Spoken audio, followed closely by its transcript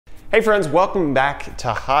Hey friends, welcome back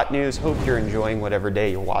to Hot News. Hope you're enjoying whatever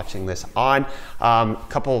day you're watching this on.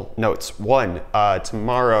 Couple notes. One,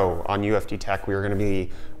 tomorrow on UFD Tech, we are going to be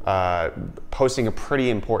posting a pretty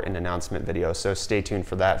important announcement video, so stay tuned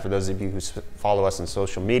for that. For those of you who follow us on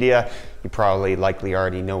social media, you probably likely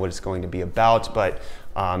already know what it's going to be about, but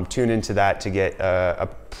tune into that to get a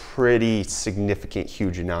pretty significant,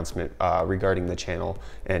 huge announcement regarding the channel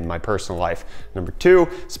and my personal life. Number two,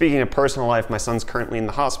 speaking of personal life, my son's currently in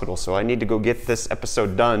the hospital, so I need to go get this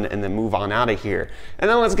episode done and then move on out of here. And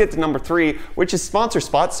then let's get to number three, which is sponsor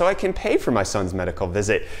spot, so I can pay for my son's medical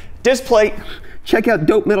visit. Displate. Check out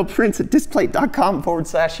dope metal prints at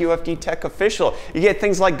displate.com/UFD Tech Official. You get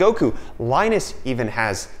things like Goku. Linus even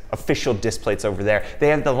has official displates over there. They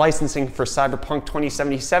have the licensing for Cyberpunk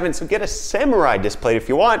 2077, so get a samurai displate if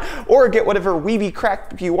you want, or get whatever weeby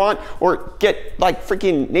crap you want, or get like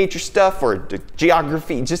freaking nature stuff or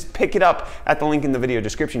geography. Just pick it up at the link in the video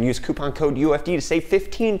description. Use coupon code UFD to save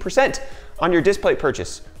 15% on your displate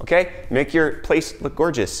purchase, okay? Make your place look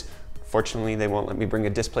gorgeous. Fortunately, they won't let me bring a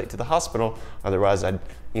displate to the hospital. Otherwise, I'd,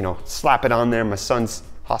 slap it on there. My son's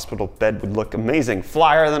hospital bed would look amazing.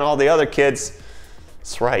 Flyer than all the other kids.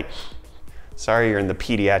 That's right. Sorry you're in the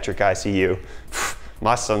pediatric ICU.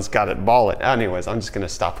 My son's got it ballin'. Anyways, I'm just gonna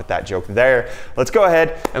stop with that joke there. Let's go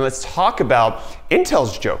ahead and let's talk about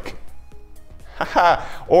Intel's joke.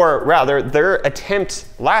 Or rather, their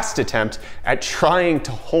last attempt at trying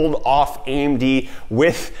to hold off AMD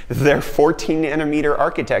with their 14 nanometer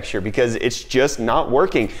architecture, because it's just not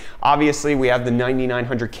working. Obviously, we have the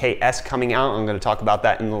 9900KS coming out. I'm going to talk about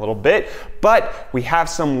that in a little bit, but we have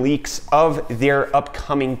some leaks of their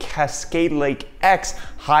upcoming Cascade Lake X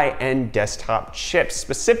high-end desktop chips,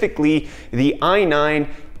 specifically the i9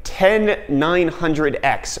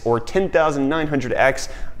 10900X or 10900X.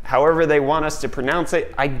 However they want us to pronounce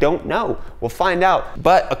it, I don't know. We'll find out.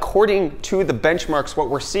 But according to the benchmarks, what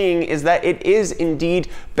we're seeing is that it is indeed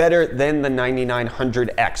better than the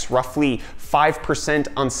 9900X, roughly 5%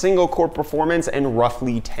 on single core performance and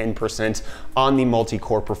roughly 10% on the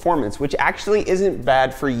multi-core performance, which actually isn't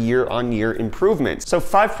bad for year-on-year improvement. So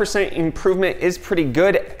 5% improvement is pretty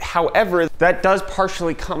good. However, that does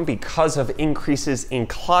partially come because of increases in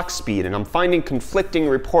clock speed. And I'm finding conflicting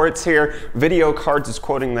reports here. Video Cards is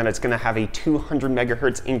quoting that it's going to have a 200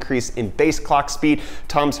 megahertz increase in base clock speed.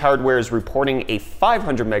 Tom's Hardware is reporting a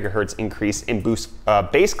 500 megahertz increase in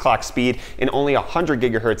base clock speed and only 100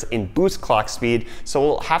 gigahertz in boost clock speed. So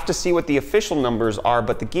we'll have to see what the official numbers are,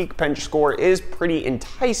 but the Geekbench score is pretty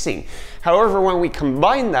enticing. However, when we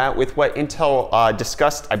combine that with what Intel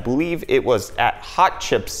discussed, I believe it was at Hot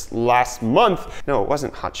Chips last month. No, it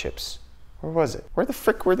wasn't Hot Chips. Where was it? Where the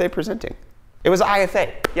frick were they presenting? It was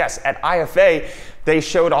IFA. Yes, at IFA, they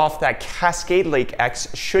showed off that Cascade Lake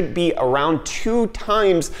X should be around 2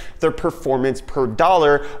 times the performance per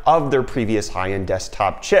dollar of their previous high-end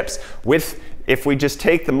desktop chips. If we just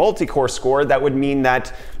take the multi-core score, that would mean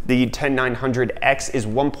that the 10900X is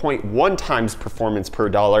 1.1 times performance per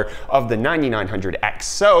dollar of the 9900X.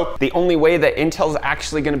 So the only way that Intel's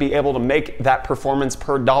actually going to be able to make that performance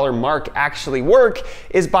per dollar mark actually work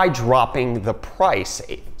is by dropping the price.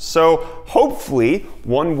 So hopefully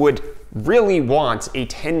one would really want a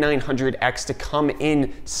 10900X to come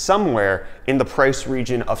in somewhere in the price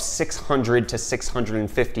region of $600 to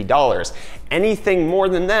 $650. Anything more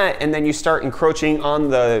than that, and then you start encroaching on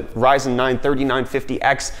the Ryzen 9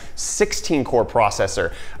 3950X 16-core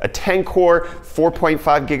processor, a 10-core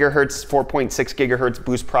 4.5 gigahertz, 4.6 gigahertz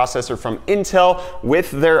boost processor from Intel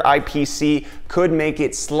with their IPC could make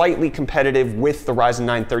it slightly competitive with the Ryzen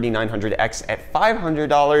 9 3900X at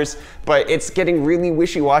 $500, but it's getting really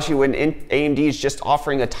wishy-washy when AMD is just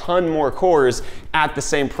offering a ton more cores at the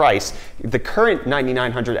same price. The current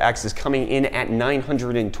 9900X is coming in at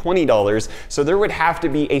 $920, so there would have to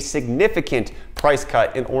be a significant price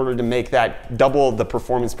cut in order to make that double the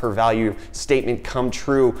performance per value statement come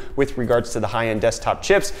true with regards to the high-end desktop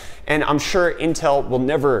chips. And I'm sure Intel will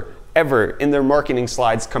never ever in their marketing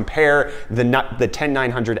slides compare the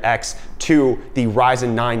 10900X to the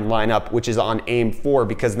Ryzen 9 lineup, which is on AIM-4,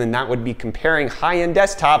 because then that would be comparing high-end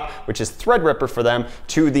desktop, which is Threadripper for them,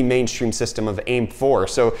 to the mainstream system of AIM-4.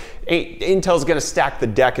 So Intel's gonna stack the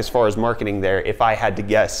deck as far as marketing there, if I had to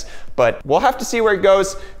guess. But we'll have to see where it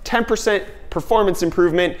goes. 10% performance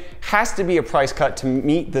improvement has to be a price cut to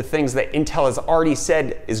meet the things that Intel has already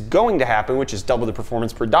said is going to happen, which is double the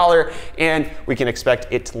performance per dollar, and we can expect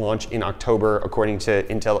it to launch in October, according to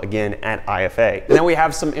Intel again at IFA. And then we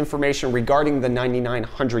have some information regarding the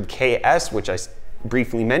 9900KS, which I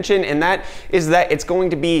briefly mention, and that is that it's going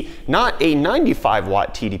to be not a 95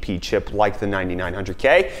 watt TDP chip like the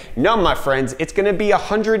 9900K. No, my friends, it's going to be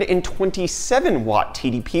 127 watt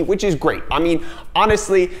TDP, which is great. I mean,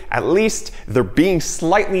 honestly, at least they're being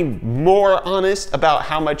slightly more honest about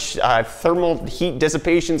how much thermal heat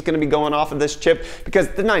dissipation is going to be going off of this chip, because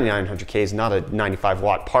the 9900K is not a 95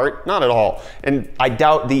 watt part, not at all. And I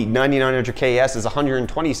doubt the 9900KS is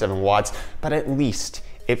 127 watts, but at least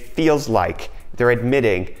it feels like they're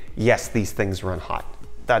admitting, yes, these things run hot.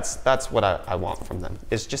 That's what I want from them.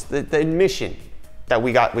 It's just the admission that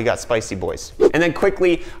we got spicy boys. And then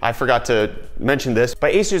quickly, I forgot to mention this,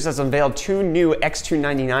 but ASUS has unveiled 2 new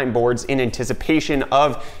X299 boards in anticipation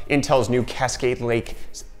of Intel's new Cascade Lake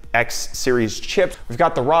X series chip. We've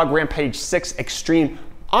got the ROG Rampage 6 Extreme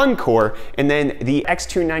Encore, and then the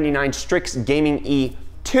X299 Strix Gaming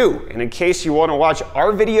E2. And in case you want to watch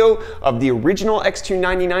our video of the original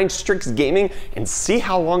X299 Strix Gaming and see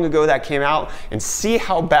how long ago that came out and see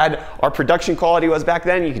how bad our production quality was back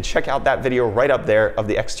then, you can check out that video right up there of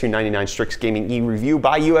the X299 Strix Gaming E review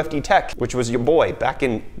by UFD Tech, which was your boy back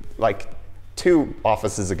in like 2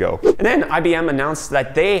 offices ago. And then IBM announced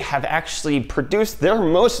that they have actually produced their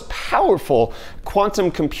most powerful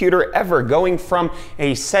quantum computer ever, going from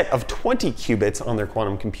a set of 20 qubits on their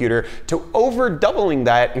quantum computer to over doubling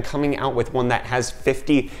that and coming out with one that has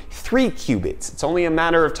 53 qubits. It's only a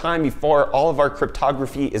matter of time before all of our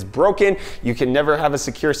cryptography is broken. You can never have a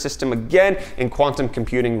secure system again, and quantum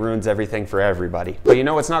computing ruins everything for everybody. But you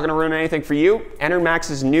know what's not going to ruin anything for you?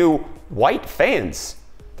 Enermax's new white fans.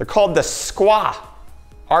 They're called the Squaw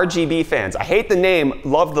RGB fans. I hate the name,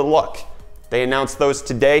 love the look. They announced those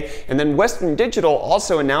today. And then Western Digital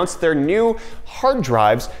also announced their new hard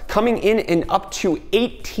drives coming in up to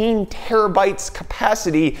 18 terabytes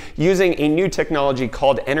capacity using a new technology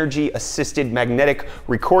called energy assisted magnetic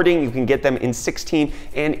recording. You can get them in 16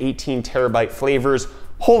 and 18 terabyte flavors.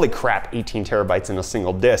 Holy crap, 18 terabytes in a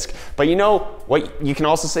single disk. But you know what you can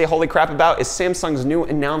also say holy crap about is Samsung's new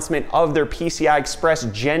announcement of their PCI Express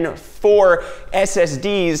Gen 4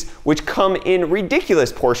 SSDs, which come in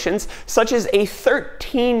ridiculous portions, such as a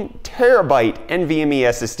 13 terabyte NVMe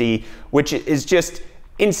SSD, which is just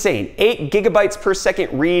insane. 8 gigabytes per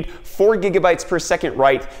second read, 4 gigabytes per second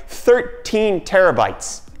write, 13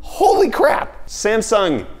 terabytes. Holy crap!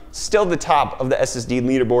 Samsung, still the top of the SSD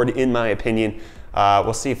leaderboard in my opinion.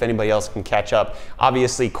 We'll see if anybody else can catch up.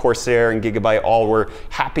 Obviously, Corsair and Gigabyte all were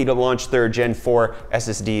happy to launch their Gen 4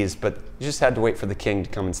 SSDs, but you just had to wait for the king to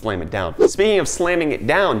come and slam it down. Speaking of slamming it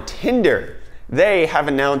down, Tinder, they have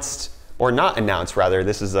announced, or not announced rather,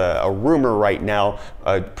 this is a rumor right now,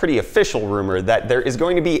 a pretty official rumor, that there is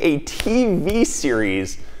going to be a TV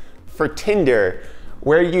series for Tinder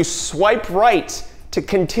where you swipe right to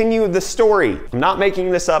continue the story. I'm not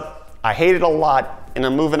making this up. I hate it a lot. And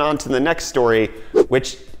I'm moving on to the next story,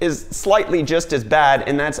 which is slightly just as bad,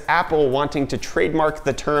 and that's Apple wanting to trademark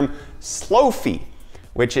the term Slofie,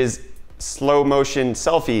 which is slow motion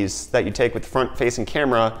selfies that you take with the front facing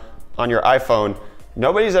camera on your iPhone.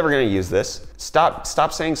 Nobody's ever gonna use this. Stop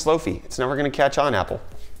saying Slofie. It's never gonna catch on, Apple.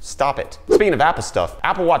 Stop it. Speaking of Apple stuff,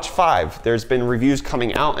 Apple Watch 5, there's been reviews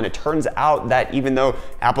coming out, and it turns out that even though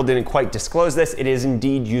Apple didn't quite disclose this, it is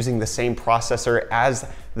indeed using the same processor as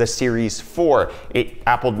the Series 4.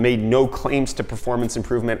 Apple made no claims to performance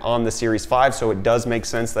improvement on the Series 5, so it does make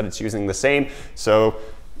sense that it's using the same. So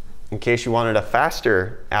in case you wanted a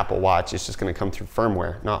faster Apple Watch, it's just gonna come through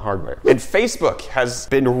firmware, not hardware. And Facebook has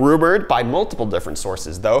been rumored by multiple different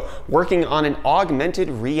sources, though, working on an augmented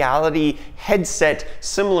reality headset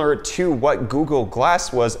similar to what Google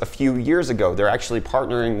Glass was a few years ago. They're actually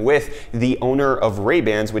partnering with the owner of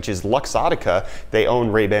Ray-Bans, which is Luxottica. They own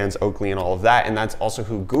Ray-Bans, Oakley, and all of that, and that's also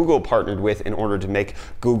who Google partnered with in order to make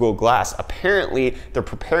Google Glass. Apparently, they're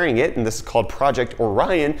preparing it, and this is called Project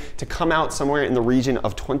Orion, to come out somewhere in the region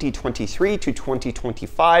of 2023 to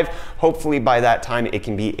 2025. Hopefully by that time it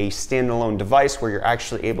can be a standalone device where you're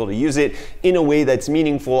actually able to use it in a way that's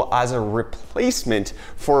meaningful as a replacement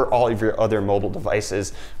for all of your other mobile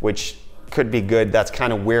devices, which could be good. That's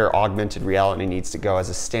kind of where augmented reality needs to go,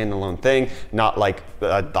 as a standalone thing, not like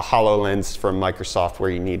the HoloLens from Microsoft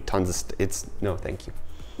where you need tons of no, thank you.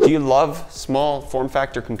 Do you love small form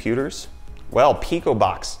factor computers? Well,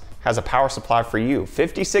 Picobox has a power supply for you.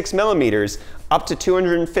 56 millimeters, up to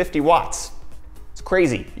 250 watts. It's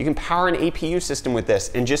crazy. You can power an APU system with this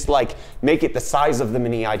and just like make it the size of the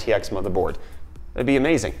mini ITX motherboard. That'd be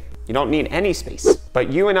amazing. You don't need any space.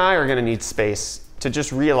 But you and I are gonna need space to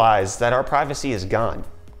just realize that our privacy is gone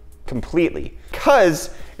completely.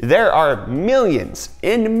 Because There are millions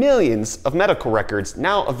and millions of medical records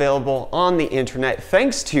now available on the internet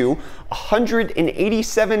thanks to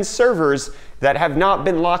 187 servers that have not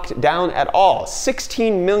been locked down at all.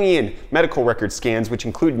 16 million medical record scans, which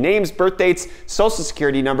include names, birth dates, social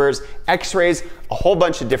security numbers, x-rays, a whole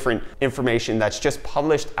bunch of different information that's just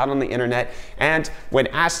published out on the internet. And when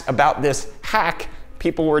asked about this hack,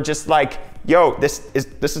 people were just like, yo, this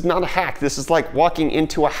is not a hack. This is like walking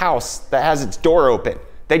into a house that has its door open.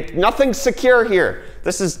 Nothing's secure here.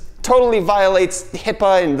 This is totally violates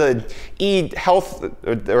HIPAA and the e-health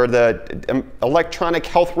or the electronic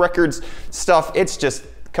health records stuff. It's just,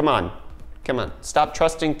 come on. Stop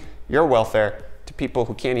trusting your welfare to people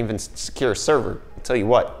who can't even secure a server. I'll tell you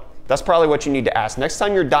what, that's probably what you need to ask. Next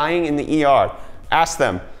time you're dying in the ER, ask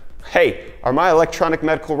them, hey, are my electronic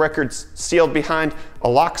medical records sealed behind a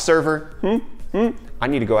locked server? I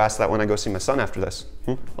need to go ask that when I go see my son after this.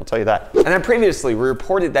 I'll tell you that. And then previously, we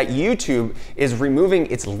reported that YouTube is removing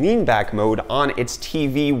its lean back mode on its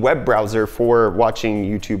TV web browser for watching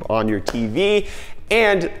YouTube on your TV.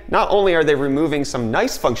 And not only are they removing some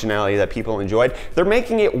nice functionality that people enjoyed, they're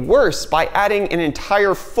making it worse by adding an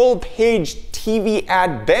entire full page TV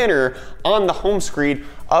ad banner on the home screen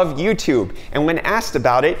of YouTube. And when asked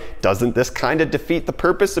about it, doesn't this kind of defeat the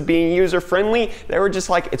purpose of being user-friendly? They were just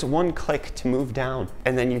like, it's one click to move down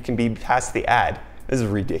and then you can be past the ad. This is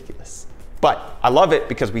ridiculous. But I love it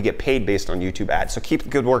because we get paid based on YouTube ads. So keep the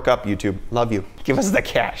good work up, YouTube. Love you. Give us the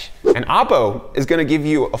cash. And Oppo is gonna give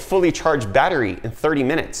you a fully charged battery in 30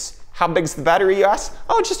 minutes. How big's the battery, you ask?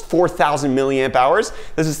 Oh, just 4,000 milliamp hours.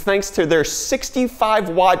 This is thanks to their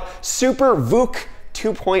 65-watt Super VOOC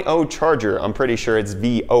 2.0 charger. I'm pretty sure it's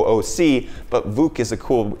VOOC, but VOOC is a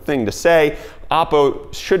cool thing to say.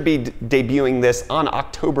 Oppo should be debuting this on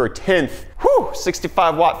October 10th. Whew,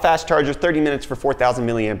 65-watt fast charger, 30 minutes for 4,000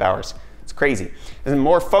 milliamp hours. It's crazy. And then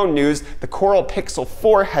more phone news, the Coral Pixel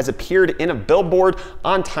 4 has appeared in a billboard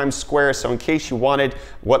on Times Square. So in case you wanted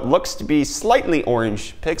what looks to be slightly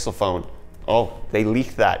orange Pixel phone, oh, they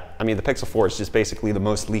leaked that. I mean, the Pixel 4 is just basically the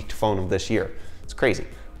most leaked phone of this year. It's crazy.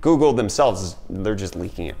 Google themselves, they're just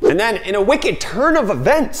leaking it. And then in a wicked turn of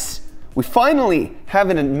events, we finally have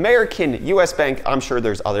an American US bank, I'm sure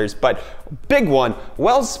there's others, but big one,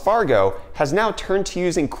 Wells Fargo has now turned to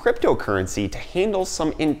using cryptocurrency to handle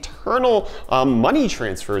some internal money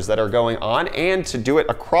transfers that are going on and to do it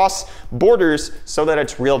across borders so that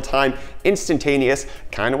it's real-time, instantaneous,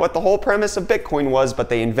 kind of what the whole premise of Bitcoin was, but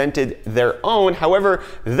they invented their own. However,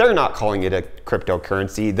 they're not calling it a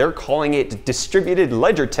cryptocurrency, they're calling it distributed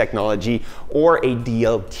ledger technology or a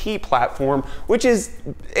DLT platform, which is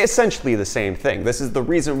essentially the same thing. This is the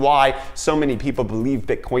reason why so many people believe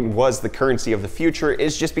Bitcoin was the currency of the future,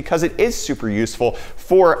 is just because it is super useful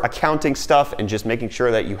for accounting stuff and just making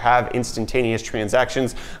sure that you have instantaneous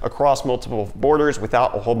transactions across multiple borders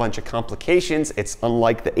without a whole bunch of complications. It's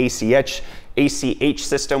unlike the ACH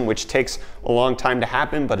system, which takes a long time to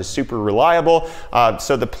happen but is super reliable.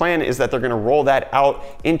 So the plan is that they're going to roll that out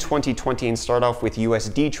in 2020 and start off with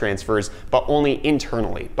USD transfers, but only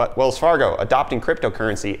internally. But Wells Fargo adopting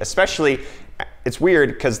cryptocurrency, especially, it's weird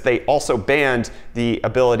because they also banned the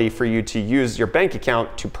ability for you to use your bank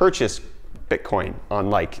account to purchase Bitcoin on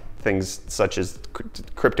like things such as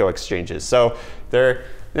crypto exchanges. So they're,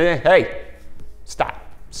 hey, stop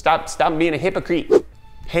being a hypocrite.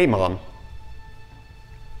 Hey mom,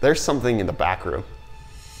 there's something in the back room,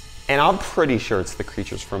 and I'm pretty sure it's the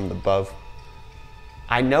creatures from above.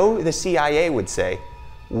 I know the CIA would say,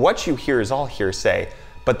 what you hear is all hearsay,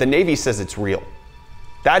 but the Navy says it's real.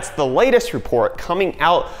 That's the latest report coming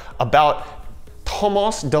out about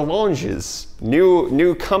Thomas DeLonge's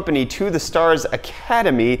new company, To the Stars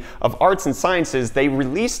Academy of Arts and Sciences. They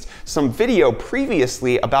released some video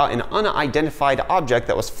previously about an unidentified object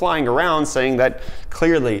that was flying around, saying that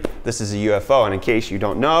clearly this is a UFO. And in case you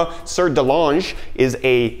don't know, Sir DeLonge is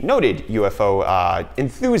a noted UFO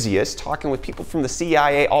enthusiast, talking with people from the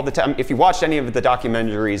CIA all the time. If you watched any of the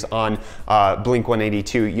documentaries on Blink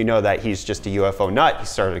 182, you know that he's just a UFO nut. He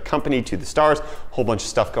started a company, To the Stars, a whole bunch of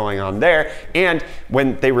stuff going on there. And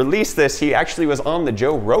when they released this, he actually was on the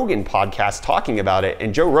Joe Rogan podcast talking about it,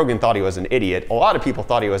 and Joe Rogan thought he was an idiot. A lot of people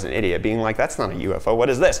thought he was an idiot, being like, that's not a UFO, what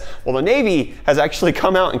is this? Well, the Navy has actually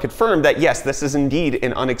come out and confirmed that yes, this is indeed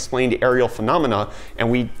an unexplained aerial phenomena,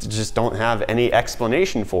 and we just don't have any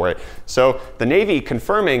explanation for it. So the Navy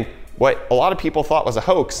confirming what a lot of people thought was a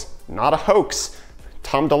hoax, not a hoax.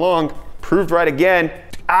 Tom DeLonge proved right again.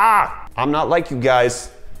 I'm not like you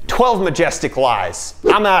guys. 12 majestic lies.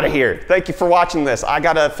 I'm out of here. Thank you for watching this. I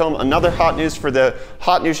gotta film another hot news for the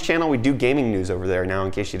hot news channel. We do gaming news over there now,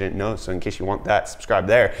 in case you didn't know. So in case you want that, subscribe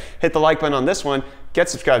there. Hit the like button on this one. Get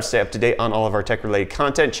subscribed to stay up to date on all of our tech-related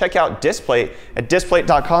content. Check out Displate at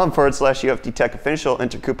displate.com/UFDTechOfficial.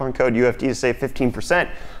 Enter coupon code UFD to save 15%.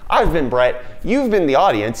 I've been Brett, you've been the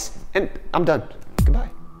audience, and I'm done. Goodbye.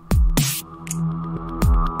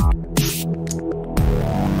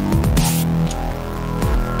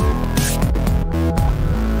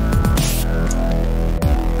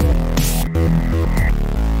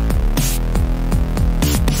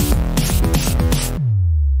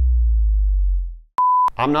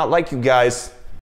 I'm not like you guys.